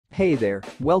Hey there,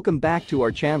 welcome back to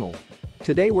our channel.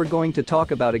 Today we're going to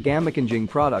talk about a game-changing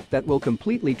product that will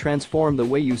completely transform the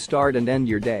way you start and end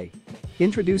your day.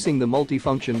 Introducing the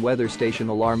multifunction weather station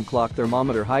alarm clock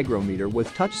thermometer hygrometer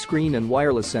with touchscreen and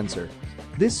wireless sensor.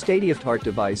 This state-of-the-art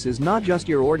device is not just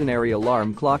your ordinary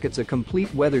alarm clock, it's a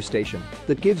complete weather station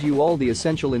that gives you all the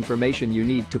essential information you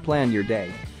need to plan your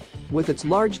day. With its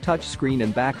large touch screen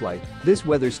and backlight, this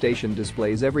weather station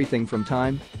displays everything from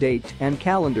time, date, and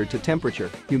calendar to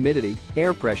temperature, humidity,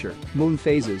 air pressure, moon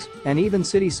phases, and even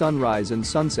city sunrise and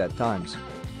sunset times.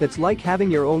 It's like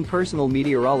having your own personal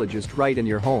meteorologist right in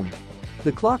your home.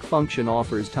 The clock function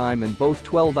offers time in both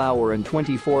 12-hour and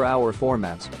 24-hour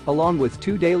formats, along with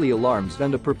 2 daily alarms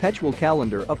and a perpetual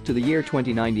calendar up to the year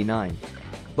 2099.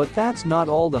 But that's not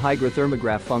all. The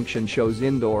Hygrothermograph function shows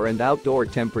indoor and outdoor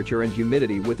temperature and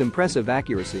humidity with impressive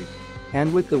accuracy.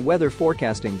 And with the weather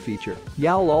forecasting feature,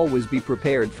 you'll always be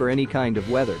prepared for any kind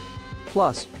of weather.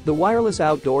 Plus, the wireless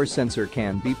outdoor sensor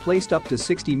can be placed up to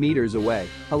 60 meters away,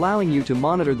 allowing you to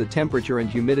monitor the temperature and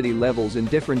humidity levels in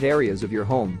different areas of your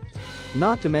home.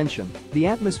 Not to mention, the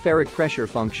atmospheric pressure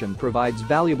function provides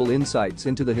valuable insights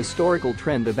into the historical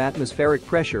trend of atmospheric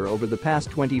pressure over the past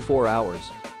 24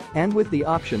 hours. And with the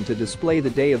option to display the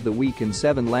day of the week in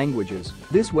 7 languages,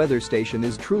 this weather station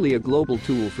is truly a global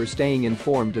tool for staying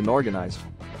informed and organized.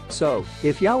 So,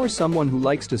 if you're someone who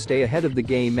likes to stay ahead of the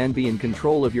game and be in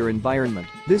control of your environment,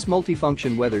 this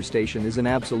multifunction weather station is an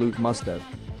absolute must-have.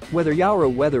 Whether you're a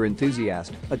weather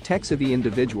enthusiast, a tech-savvy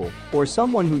individual, or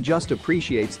someone who just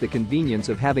appreciates the convenience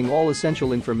of having all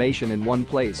essential information in one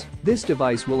place, this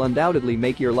device will undoubtedly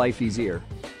make your life easier.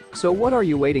 So what are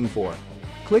you waiting for?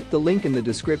 Click the link in the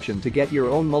description to get your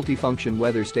own multifunction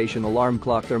weather station alarm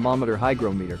clock thermometer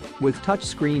hygrometer with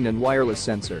touchscreen and wireless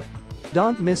sensor.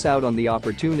 Don't miss out on the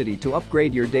opportunity to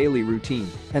upgrade your daily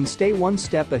routine and stay one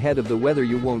step ahead of the weather.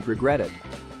 You won't regret it.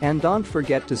 And don't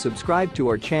forget to subscribe to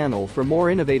our channel for more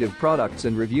innovative products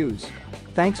and reviews.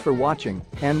 Thanks for watching,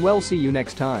 and we'll see you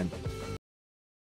next time.